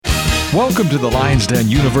Welcome to the Lions Den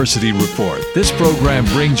University Report. This program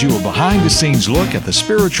brings you a behind-the-scenes look at the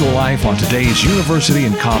spiritual life on today's university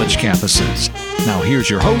and college campuses. Now here's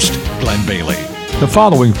your host, Glenn Bailey. The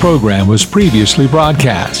following program was previously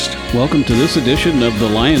broadcast. Welcome to this edition of the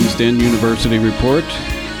Lions Den University Report.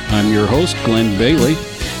 I'm your host, Glenn Bailey,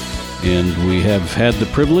 and we have had the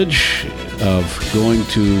privilege of going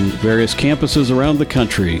to various campuses around the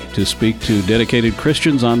country to speak to dedicated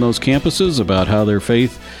Christians on those campuses about how their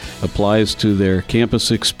faith applies to their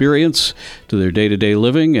campus experience, to their day-to-day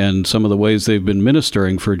living, and some of the ways they've been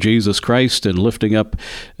ministering for Jesus Christ and lifting up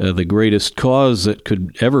the greatest cause that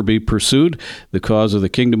could ever be pursued, the cause of the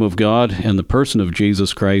kingdom of God and the person of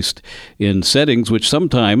Jesus Christ in settings which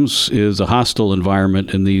sometimes is a hostile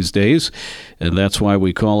environment in these days. And that's why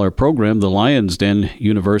we call our program the Lions Den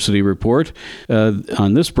University Report.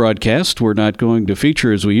 On this broadcast, we're not going to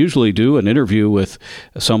feature, as we usually do, an interview with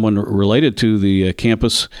someone related to the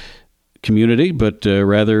campus community, but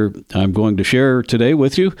rather I'm going to share today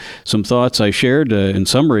with you some thoughts I shared, in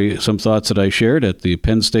summary, some thoughts that I shared at the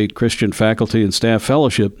Penn State Christian Faculty and Staff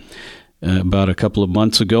Fellowship about a couple of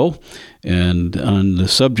months ago, and on the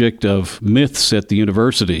subject of myths at the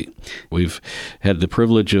university. We've had the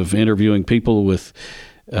privilege of interviewing people with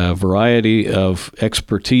a variety of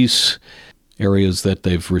expertise, areas that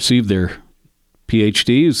they've received their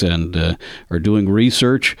PhDs and are doing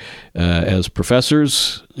research as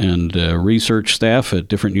professors and research staff at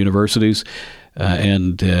different universities,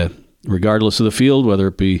 and regardless of the field, whether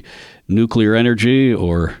it be nuclear energy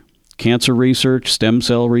or cancer research, stem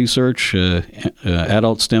cell research,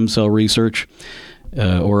 adult stem cell research,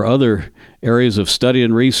 or other areas of study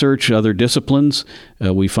and research, other disciplines,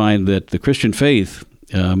 we find that the Christian faith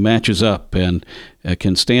matches up and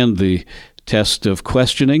can stand the test of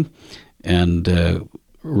questioning and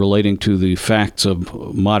relating to the facts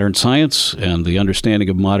of modern science and the understanding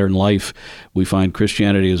of modern life. We find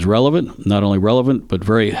Christianity is relevant, not only relevant, but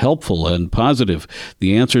very helpful and positive.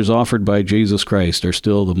 The answers offered by Jesus Christ are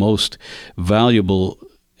still the most valuable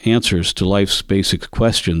answers to life's basic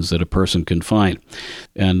questions that a person can find.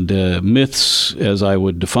 And myths, as I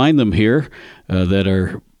would define them here, that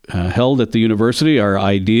are held at the university are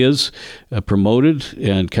ideas promoted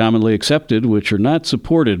and commonly accepted, which are not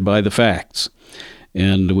supported by the facts.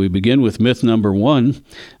 And we begin with myth number one,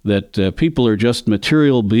 that people are just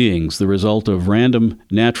material beings, the result of random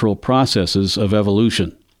natural processes of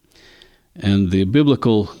evolution. And the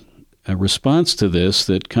biblical response to this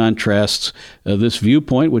that contrasts this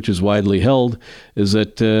viewpoint, which is widely held, is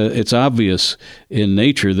that it's obvious in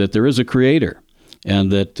nature that there is a creator,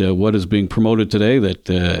 and that what is being promoted today, that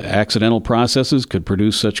accidental processes could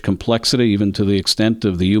produce such complexity, even to the extent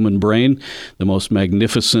of the human brain, the most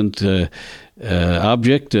magnificent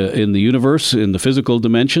object in the universe, in the physical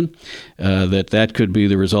dimension, that could be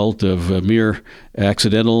the result of mere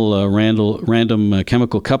accidental, random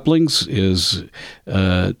chemical couplings is,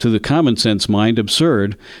 to the common sense mind,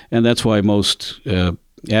 absurd, and that's why most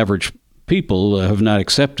average people have not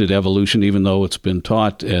accepted evolution, even though it's been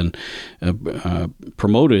taught and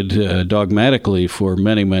promoted dogmatically for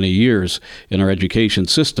many, many years in our education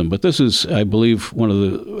system. But this is, I believe, one of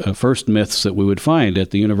the first myths that we would find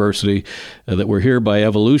at the university, that we're here by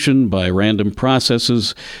evolution, by random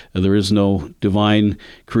processes. There is no divine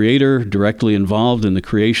creator directly involved in the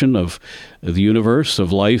creation of the universe,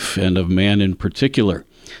 of life, and of man in particular.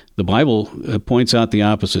 The Bible points out the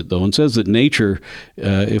opposite, though, and says that nature,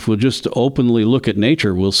 if we'll just openly look at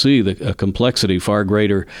nature, we'll see a complexity far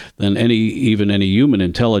greater than even any human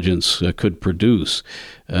intelligence could produce.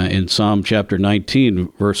 In Psalm chapter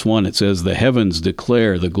 19, verse 1, it says, "The heavens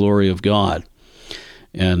declare the glory of God."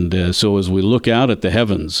 And so as we look out at the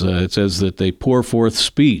heavens, it says that they pour forth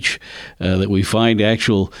speech, that we find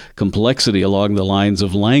actual complexity along the lines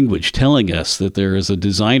of language, telling us that there is a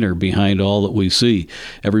designer behind all that we see.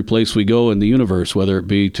 Every place we go in the universe, whether it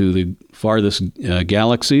be to the farthest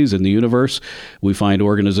galaxies in the universe, we find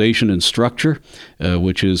organization and structure,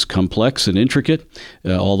 which is complex and intricate,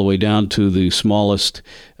 all the way down to the smallest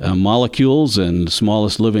molecules and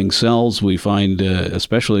smallest living cells. We find,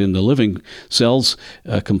 especially in the living cells,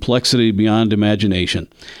 complexity beyond imagination.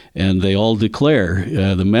 And they all declare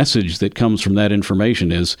the message that comes from that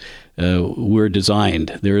information is we're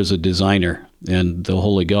designed. There is a designer, and the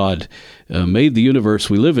Holy God made the universe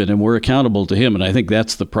we live in, and we're accountable to Him. And I think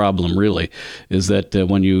that's the problem, really, is that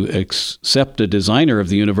when you accept a designer of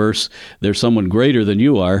the universe, there's someone greater than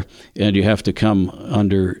you are, and you have to come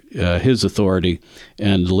under His authority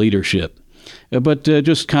and leadership. But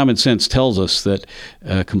just common sense tells us that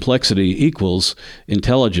complexity equals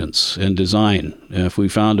intelligence and design. If we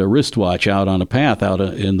found a wristwatch out on a path out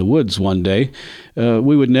in the woods one day,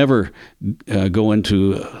 we would never go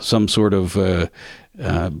into some sort of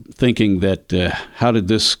thinking that how did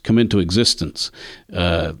this come into existence?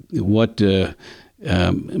 What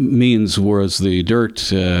means was the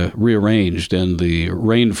dirt rearranged and the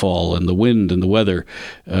rainfall and the wind and the weather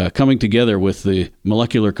coming together with the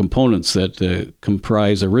molecular components that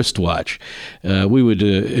comprise a wristwatch. We would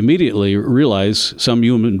immediately realize some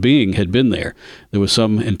human being had been there. There was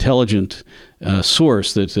some intelligent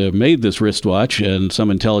source that made this wristwatch, and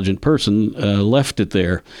some intelligent person left it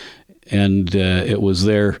there. And it was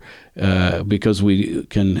there because we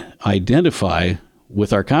can identify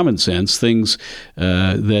with our common sense things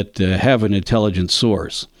that have an intelligent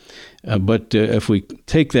source. But if we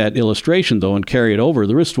take that illustration, though, and carry it over,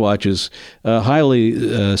 the wristwatch is a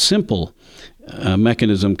highly simple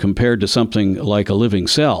mechanism compared to something like a living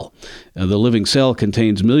cell. The living cell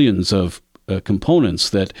contains millions of components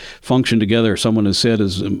that function together. Someone has said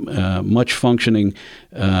as much functioning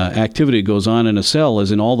activity goes on in a cell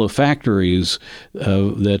as in all the factories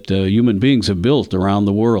that human beings have built around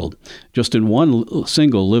the world, just in one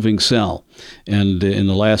single living cell. And in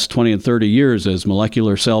the last 20 and 30 years, as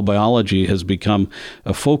molecular cell biology has become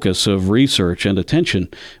a focus of research and attention,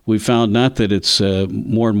 we've found not that it's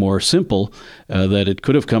more and more simple, that it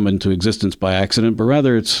could have come into existence by accident, but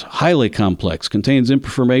rather it's highly complex, contains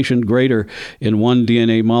information greater in one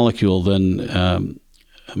DNA molecule than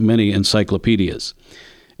many encyclopedias.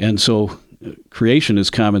 And so creation is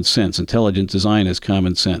common sense. Intelligent design is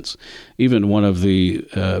common sense. Even one of the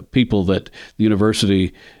people that the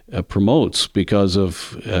university promotes because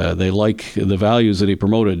of they like the values that he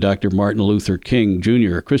promoted, Dr. Martin Luther King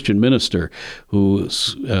Jr., a Christian minister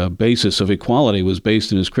whose basis of equality was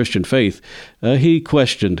based in his Christian faith, he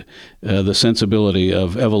questioned the sensibility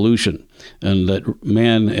of evolution and that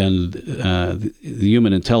man and the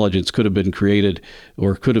human intelligence could have been created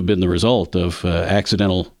or could have been the result of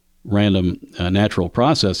accidental random natural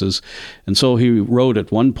processes. And so he wrote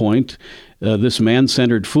at one point, this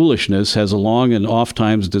man-centered foolishness has a long and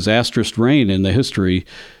oft-times disastrous reign in the history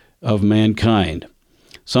of mankind.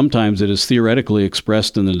 Sometimes it is theoretically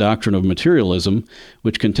expressed in the doctrine of materialism,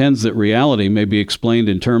 which contends that reality may be explained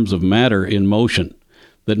in terms of matter in motion,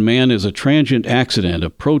 that man is a transient accident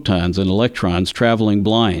of protons and electrons traveling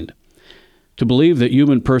blind. To believe that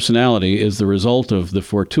human personality is the result of the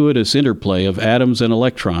fortuitous interplay of atoms and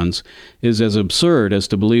electrons is as absurd as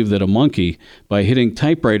to believe that a monkey, by hitting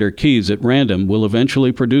typewriter keys at random, will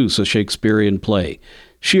eventually produce a Shakespearean play.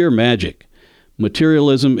 Sheer magic.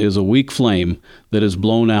 Materialism is a weak flame that is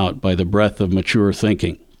blown out by the breath of mature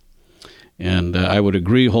thinking. And I would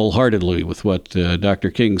agree wholeheartedly with what Dr.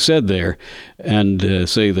 King said there and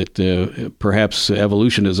say that perhaps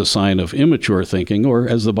evolution is a sign of immature thinking, or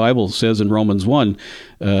as the Bible says in Romans 1,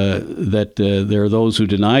 that there are those who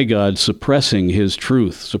deny God suppressing his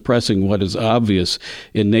truth, suppressing what is obvious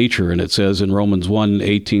in nature. And it says in Romans 1,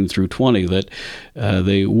 18 through 20, that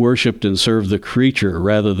they worshipped and served the creature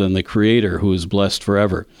rather than the Creator who is blessed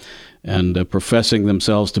forever. And professing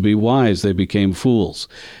themselves to be wise, they became fools.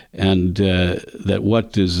 And that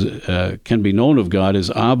what is can be known of God is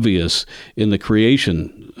obvious in the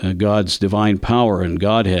creation. God's divine power and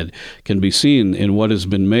Godhead can be seen in what has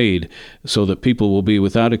been made, so that people will be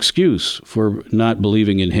without excuse for not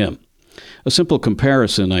believing in him. A simple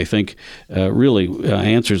comparison, I think, really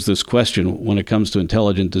answers this question when it comes to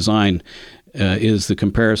intelligent design. Is the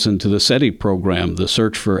comparison to the SETI program, the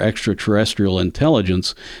search for extraterrestrial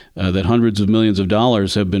intelligence that hundreds of millions of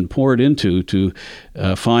dollars have been poured into to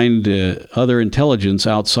find other intelligence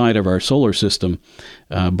outside of our solar system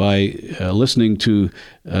by listening to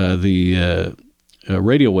the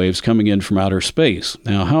radio waves coming in from outer space.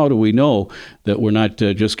 Now, how do we know that we're not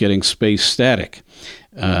just getting space static?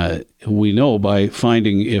 We know by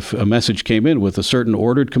finding if a message came in with a certain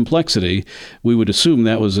ordered complexity, we would assume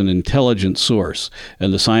that was an intelligent source.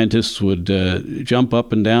 And the scientists would jump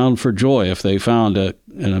up and down for joy if they found a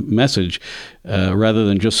message rather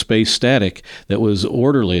than just space static that was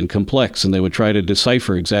orderly and complex, and they would try to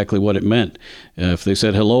decipher exactly what it meant. If they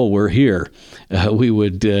said, hello, we're here, we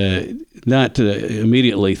would not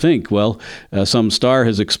immediately think, well, some star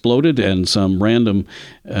has exploded and some random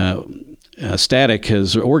static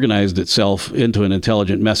has organized itself into an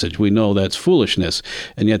intelligent message. We know that's foolishness,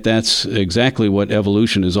 and yet that's exactly what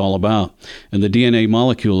evolution is all about. And the DNA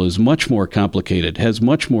molecule is much more complicated, has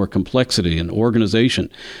much more complexity and organization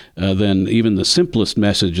than even the simplest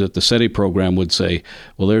message that the SETI program would say,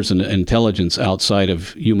 well, there's an intelligence outside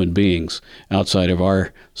of human beings, outside of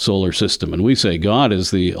our solar system. And we say God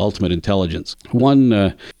is the ultimate intelligence.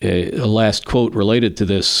 One last quote related to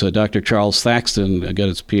this, Dr. Charles Thaxton got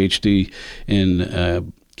his PhD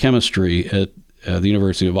in chemistry at the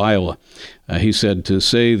University of Iowa. He said to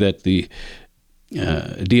say that the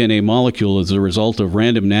DNA molecule is the result of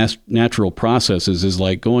random natural processes is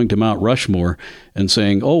like going to Mount Rushmore and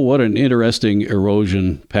saying, oh, what an interesting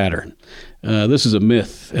erosion pattern. This is a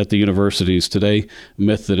myth at the universities today, a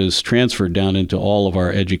myth that is transferred down into all of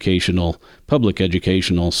our public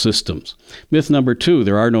educational systems. Myth number 2,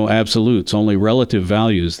 there are no absolutes, only relative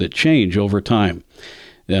values that change over time.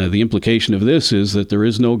 The implication of this is that there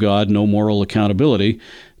is no God, no moral accountability.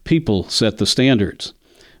 People set the standards.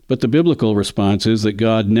 But the biblical response is that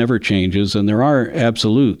God never changes, and there are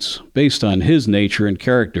absolutes based on his nature and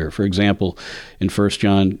character. For example, in 1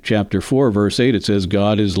 John chapter 4, verse 8, it says,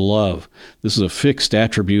 God is love. This is a fixed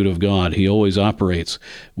attribute of God. He always operates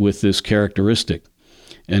with this characteristic.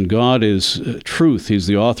 And God is truth. He's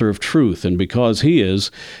the author of truth. And because he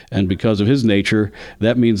is, and because of his nature,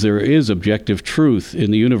 that means there is objective truth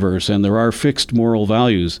in the universe, and there are fixed moral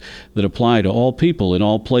values that apply to all people in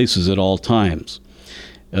all places at all times.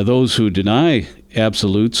 Those who deny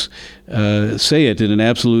absolutes say it in an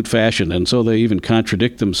absolute fashion, and so they even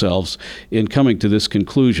contradict themselves in coming to this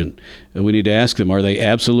conclusion. We need to ask them, are they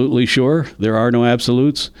absolutely sure there are no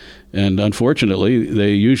absolutes? And unfortunately,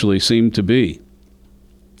 they usually seem to be.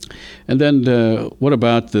 And then what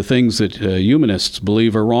about the things that humanists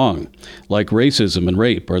believe are wrong, like racism and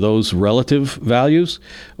rape? Are those relative values,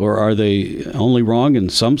 or are they only wrong in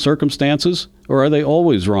some circumstances, or are they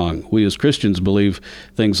always wrong? We as Christians believe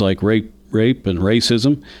things like rape and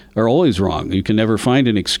racism are always wrong. You can never find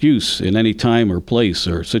an excuse in any time or place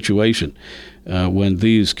or situation when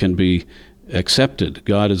these can be accepted.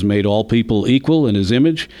 God has made all people equal in his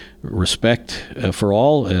image. Respect for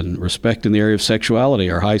all and respect in the area of sexuality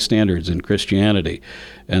are high standards in Christianity.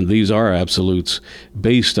 And these are absolutes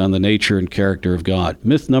based on the nature and character of God.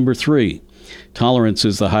 Myth number 3, tolerance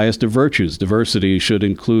is the highest of virtues. Diversity should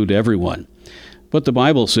include everyone. But the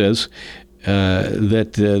Bible says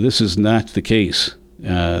that this is not the case.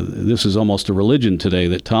 This is almost a religion today,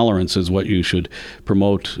 that tolerance is what you should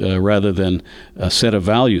promote rather than a set of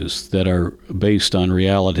values that are based on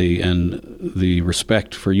reality and the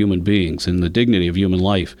respect for human beings and the dignity of human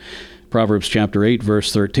life. Proverbs chapter 8,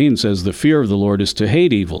 verse 13 says, the fear of the Lord is to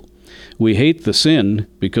hate evil. We hate the sin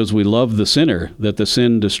because we love the sinner that the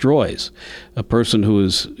sin destroys. A person who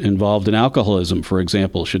is involved in alcoholism, for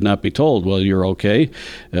example, should not be told, well, you're okay.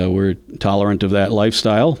 We're tolerant of that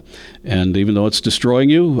lifestyle, and even though it's destroying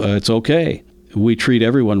you, it's okay. We treat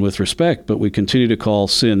everyone with respect, but we continue to call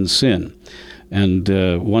sin, sin. And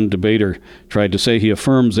one debater tried to say he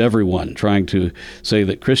affirms everyone, trying to say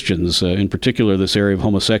that Christians, in particular this area of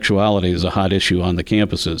homosexuality, is a hot issue on the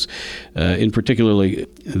campuses. In particularly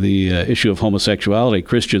the issue of homosexuality,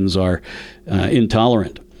 Christians are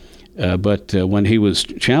intolerant. But when he was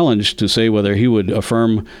challenged to say whether he would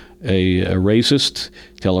affirm a racist,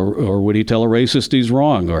 or would he tell a racist he's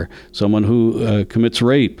wrong, or someone who commits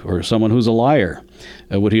rape, or someone who's a liar,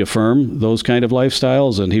 would he affirm those kind of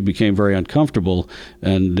lifestyles? And he became very uncomfortable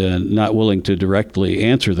and not willing to directly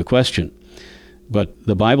answer the question. But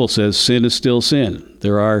the Bible says sin is still sin.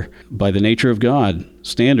 There are, by the nature of God,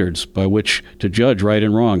 standards by which to judge right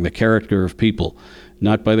and wrong, the character of people.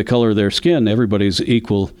 Not by the color of their skin. Everybody's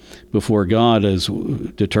equal before God as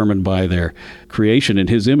determined by their creation in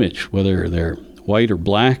his image, whether they're white or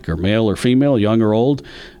black or male or female, young or old,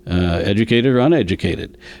 educated or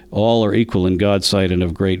uneducated. All are equal in God's sight and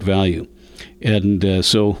of great value. And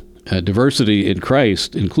so diversity in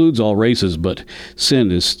Christ includes all races, but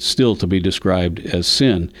sin is still to be described as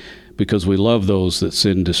sin because we love those that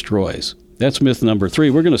sin destroys. That's myth number 3.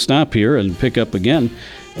 We're going to stop here and pick up again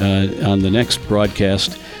on the next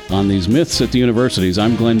broadcast on these myths at the universities.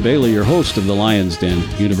 I'm Glenn Bailey, your host of the Lions Den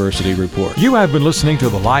University Report. You have been listening to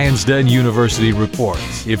the Lions Den University Report.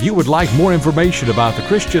 If you would like more information about the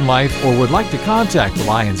Christian life or would like to contact the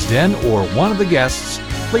Lions Den or one of the guests,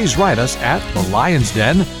 please write us at the Lions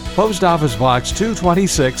Den, Post Office Box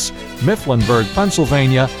 226, Mifflinburg,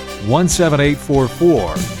 Pennsylvania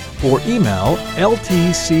 17844, or email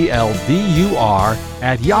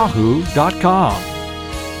ltcldur@yahoo.com.